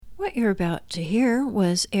What you're about to hear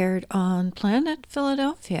was aired on Planet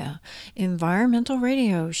Philadelphia, environmental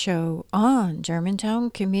radio show on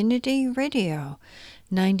Germantown Community Radio,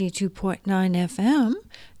 92.9 FM,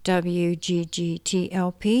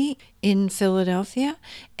 WGGTLP in Philadelphia,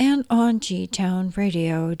 and on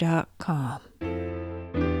gtownradio.com.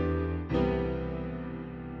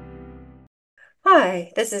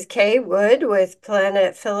 Hi, this is Kay Wood with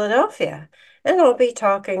Planet Philadelphia, and I'll be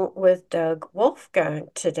talking with Doug Wolfgang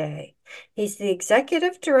today. He's the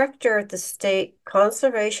Executive Director of the State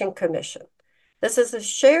Conservation Commission. This is a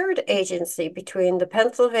shared agency between the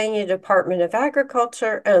Pennsylvania Department of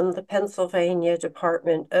Agriculture and the Pennsylvania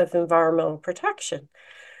Department of Environmental Protection.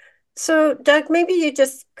 So, Doug, maybe you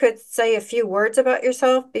just could say a few words about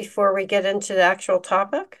yourself before we get into the actual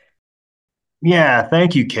topic? Yeah,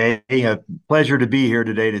 thank you, Kay. A pleasure to be here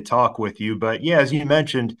today to talk with you. But yeah, as you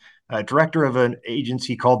mentioned, director of an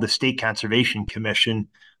agency called the State Conservation Commission.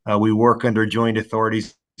 We work under joint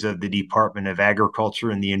authorities of the Department of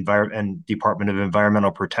Agriculture and the Department of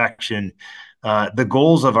Environmental Protection. The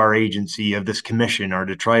goals of our agency, of this commission, are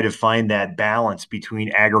to try to find that balance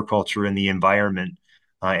between agriculture and the environment.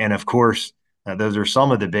 And of course, those are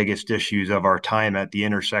some of the biggest issues of our time at the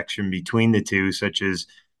intersection between the two, such as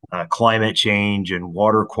climate change and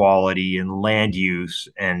water quality and land use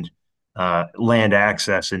and land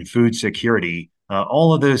access and food security.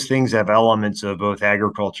 All of those things have elements of both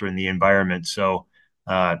agriculture and the environment. So,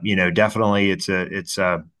 definitely it's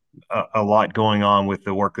a lot going on with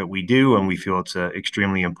the work that we do, and we feel it's an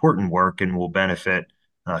extremely important work and will benefit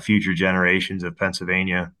future generations of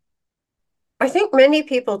Pennsylvania. I think many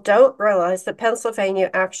people don't realize that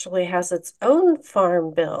Pennsylvania actually has its own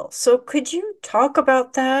farm bill. So could you talk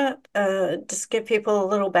about that? Just give people a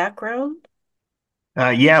little background.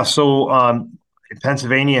 Yeah, so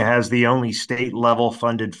Pennsylvania has the only state level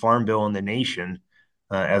funded farm bill in the nation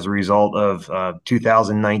as a result of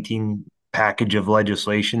 2019 package of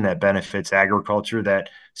legislation that benefits agriculture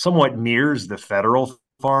that somewhat mirrors the federal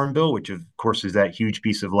farm bill, which of course is that huge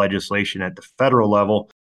piece of legislation at the federal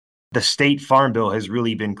level. The state farm bill has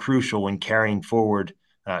really been crucial in carrying forward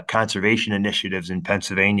conservation initiatives in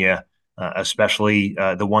Pennsylvania, especially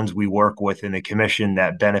the ones we work with in the commission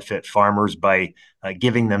that benefit farmers by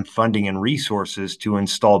giving them funding and resources to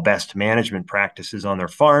install best management practices on their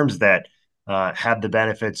farms that have the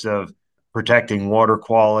benefits of protecting water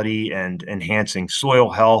quality and enhancing soil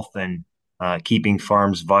health and keeping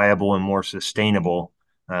farms viable and more sustainable.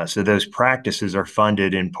 So those practices are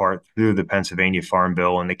funded in part through the Pennsylvania Farm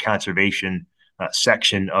Bill and the conservation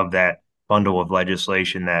section of that bundle of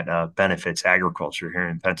legislation that benefits agriculture here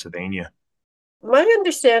in Pennsylvania. My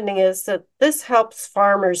understanding is that this helps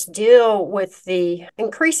farmers deal with the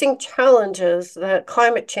increasing challenges that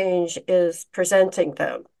climate change is presenting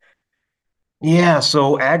them. Yeah,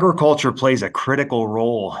 so agriculture plays a critical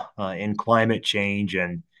role in climate change,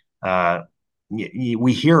 and uh,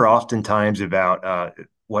 we hear oftentimes about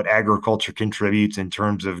what agriculture contributes in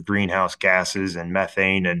terms of greenhouse gases and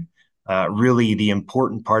methane, and really the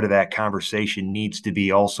important part of that conversation needs to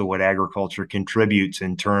be also what agriculture contributes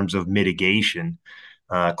in terms of mitigation.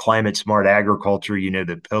 Climate smart agriculture,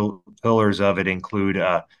 the pillars of it include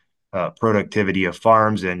productivity of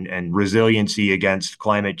farms and resiliency against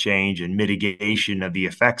climate change and mitigation of the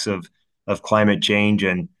effects of climate change.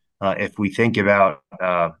 And if we think about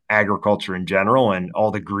agriculture in general and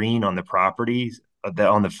all the green on the properties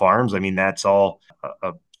on the farms, I mean, that's all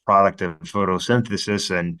a product of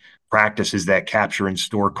photosynthesis and practices that capture and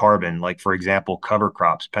store carbon. Like, for example, cover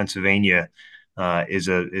crops. Pennsylvania is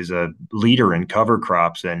a leader in cover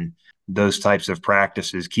crops, and those types of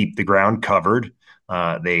practices keep the ground covered.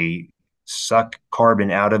 They suck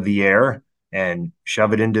carbon out of the air and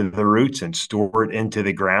shove it into the roots and store it into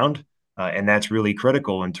the ground. And that's really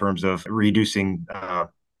critical in terms of reducing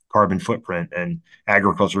carbon footprint. And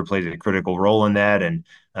agriculture plays a critical role in that. And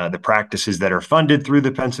the practices that are funded through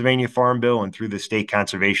the Pennsylvania Farm Bill and through the State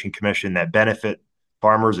Conservation Commission that benefit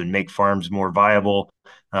farmers and make farms more viable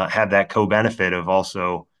have that co-benefit of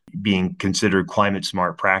also being considered climate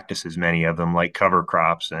smart practices, many of them like cover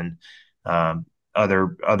crops and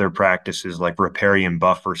other practices like riparian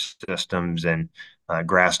buffer systems and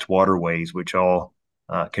grassed waterways, which all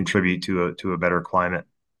contribute to a better climate.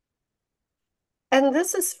 And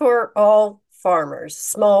this is for all farmers,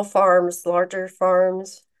 small farms, larger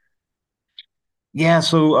farms. Yeah,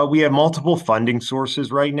 so we have multiple funding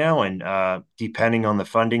sources right now, and depending on the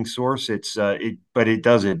funding source, it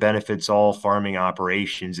benefits all farming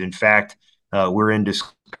operations. In fact, we're in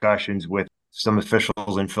discussions with some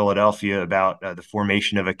officials in Philadelphia about the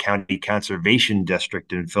formation of a county conservation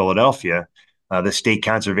district in Philadelphia. The State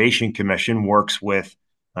Conservation Commission works with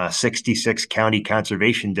 66 county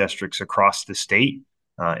conservation districts across the state.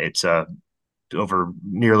 It's over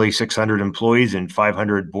nearly 600 employees and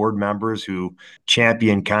 500 board members who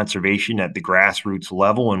champion conservation at the grassroots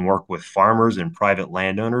level and work with farmers and private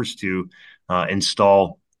landowners to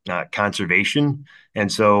install conservation. And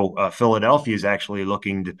so Philadelphia is actually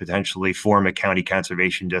looking to potentially form a county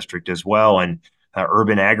conservation district as well. And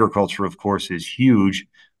urban agriculture, of course, is huge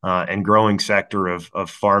and growing sector of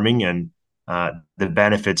farming. And the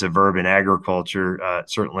benefits of urban agriculture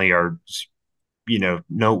certainly are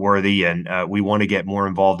noteworthy, and we want to get more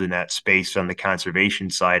involved in that space on the conservation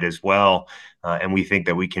side as well. And we think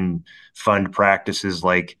that we can fund practices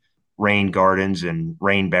like rain gardens and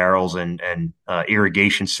rain barrels and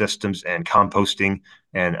irrigation systems and composting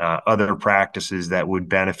and other practices that would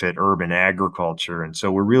benefit urban agriculture. And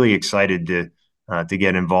so we're really excited to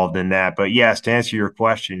get involved in that. But yes, to answer your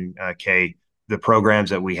question, Kay, the programs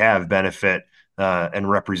that we have benefit and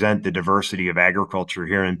represent the diversity of agriculture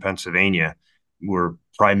here in Pennsylvania. We're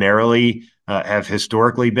primarily have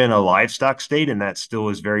historically been a livestock state, and that still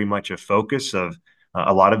is very much a focus of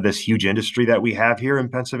a lot of this huge industry that we have here in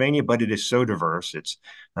Pennsylvania. But it is so diverse.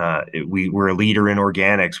 We're a leader in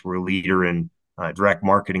organics. We're a leader in direct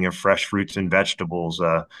marketing of fresh fruits and vegetables.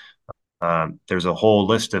 There's a whole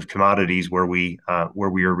list of commodities where we are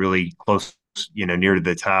really close, near to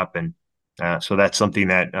the top, and so that's something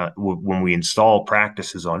that when we install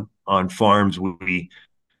practices on farms, we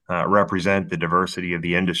represent the diversity of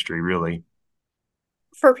the industry, really.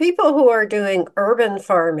 For people who are doing urban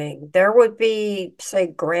farming, there would be, say,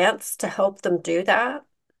 grants to help them do that.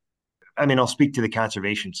 I mean, I'll speak to the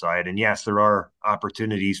conservation side. And yes, there are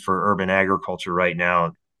opportunities for urban agriculture right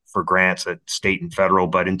now for grants at state and federal.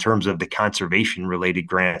 But in terms of the conservation related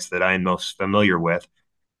grants that I'm most familiar with,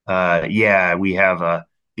 yeah, we have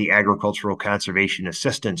the Agricultural Conservation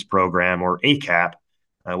Assistance Program, or ACAP,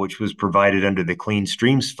 which was provided under the Clean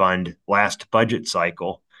Streams Fund last budget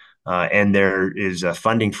cycle. And there is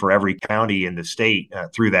funding for every county in the state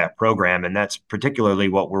through that program. And that's particularly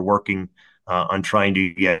what we're working on trying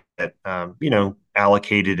to get,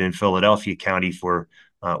 allocated in Philadelphia County for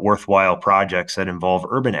worthwhile projects that involve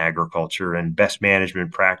urban agriculture and best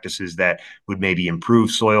management practices that would maybe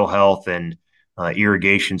improve soil health and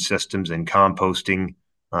irrigation systems and composting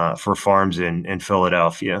for farms in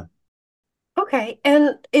Philadelphia. Okay.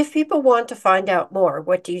 And if people want to find out more,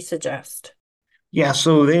 what do you suggest? Yeah,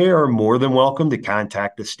 so they are more than welcome to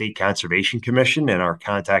contact the State Conservation Commission, and our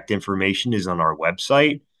contact information is on our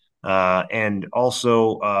website. And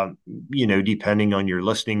also, depending on your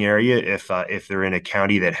listening area, if they're in a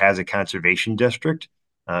county that has a conservation district,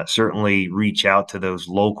 certainly reach out to those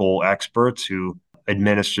local experts who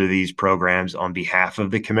administer these programs on behalf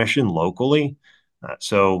of the commission locally.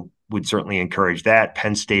 So, would certainly encourage that.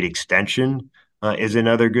 Penn State Extension is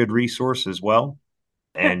another good resource as well.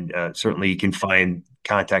 And certainly you can find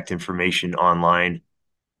contact information online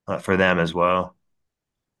for them as well.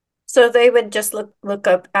 So they would just look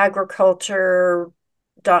up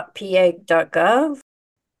agriculture.pa.gov.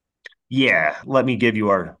 Yeah, let me give you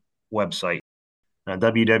our website,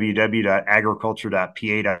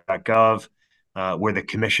 www.agriculture.pa.gov, where the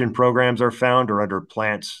commission programs are found, or under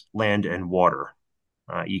plants, land, and water.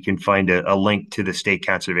 You can find a link to the State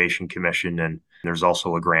Conservation Commission, and there's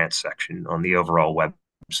also a grant section on the overall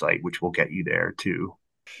website, which will get you there too.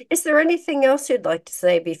 Is there anything else you'd like to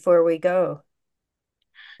say before we go?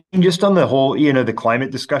 And just on the whole, the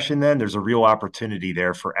climate discussion, then there's a real opportunity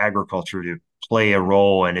there for agriculture to play a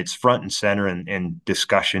role, and it's front and center in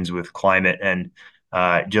discussions with climate, and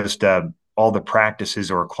just all the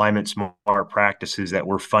practices or climate smart practices that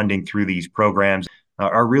we're funding through these programs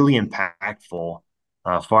are really impactful.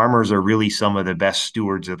 Farmers are really some of the best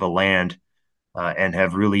stewards of the land, and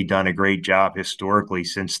have really done a great job historically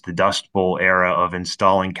since the Dust Bowl era of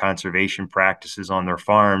installing conservation practices on their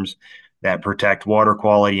farms that protect water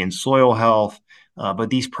quality and soil health. But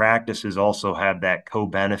these practices also have that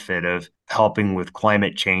co-benefit of helping with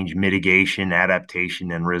climate change mitigation,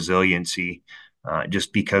 adaptation, and resiliency,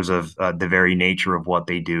 just because of the very nature of what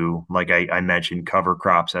they do. Like I mentioned, cover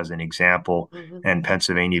crops as an example, and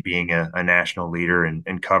Pennsylvania being a national leader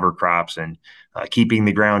in cover crops, and keeping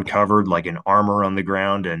the ground covered like an armor on the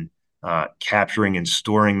ground, and capturing and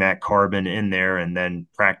storing that carbon in there, and then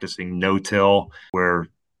practicing no-till, where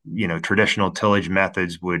traditional tillage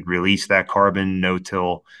methods would release that carbon.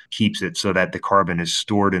 No-till keeps it so that the carbon is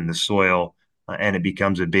stored in the soil, and it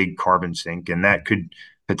becomes a big carbon sink. And that could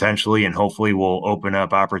potentially and hopefully will open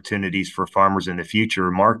up opportunities for farmers in the future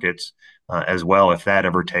markets as well, if that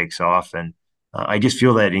ever takes off. And I just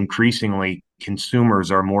feel that increasingly consumers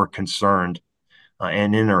are more concerned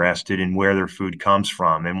and interested in where their food comes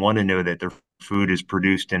from and want to know that their food is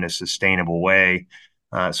produced in a sustainable way.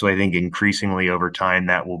 So I think increasingly over time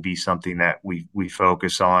that will be something that we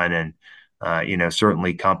focus on, and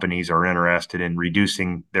certainly companies are interested in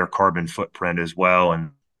reducing their carbon footprint as well.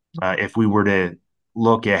 And if we were to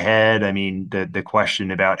look ahead, I mean, the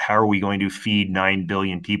question about how are we going to feed 9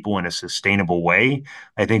 billion people in a sustainable way,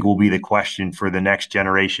 I think will be the question for the next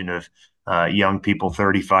generation of young people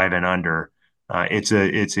 35 and under. It's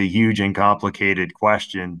a huge and complicated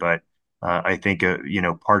question, but I think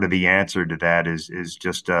part of the answer to that is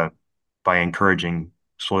just by encouraging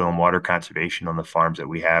soil and water conservation on the farms that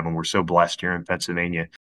we have, and we're so blessed here in Pennsylvania.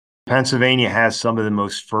 Pennsylvania has some of the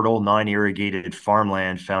most fertile non-irrigated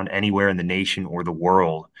farmland found anywhere in the nation or the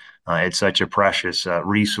world. It's such a precious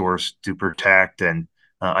resource to protect, and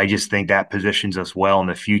I just think that positions us well in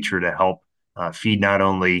the future to help feed not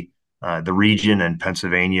only the region and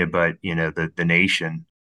Pennsylvania, but the nation.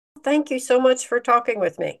 Thank you so much for talking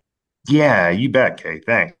with me. Yeah, you bet, Kay.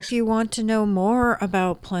 Thanks. If you want to know more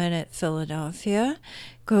about Planet Philadelphia,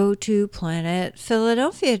 go to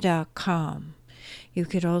planetphiladelphia.com. You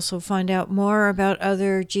could also find out more about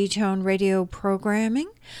other G-Town Radio programming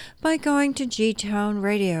by going to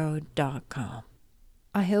gtownradio.com.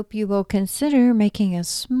 I hope you will consider making a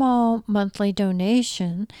small monthly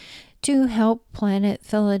donation to help Planet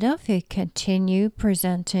Philadelphia continue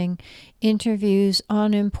presenting interviews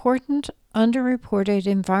on important underreported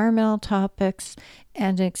environmental topics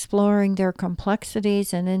and exploring their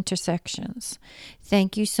complexities and intersections.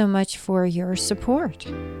 Thank you so much for your support.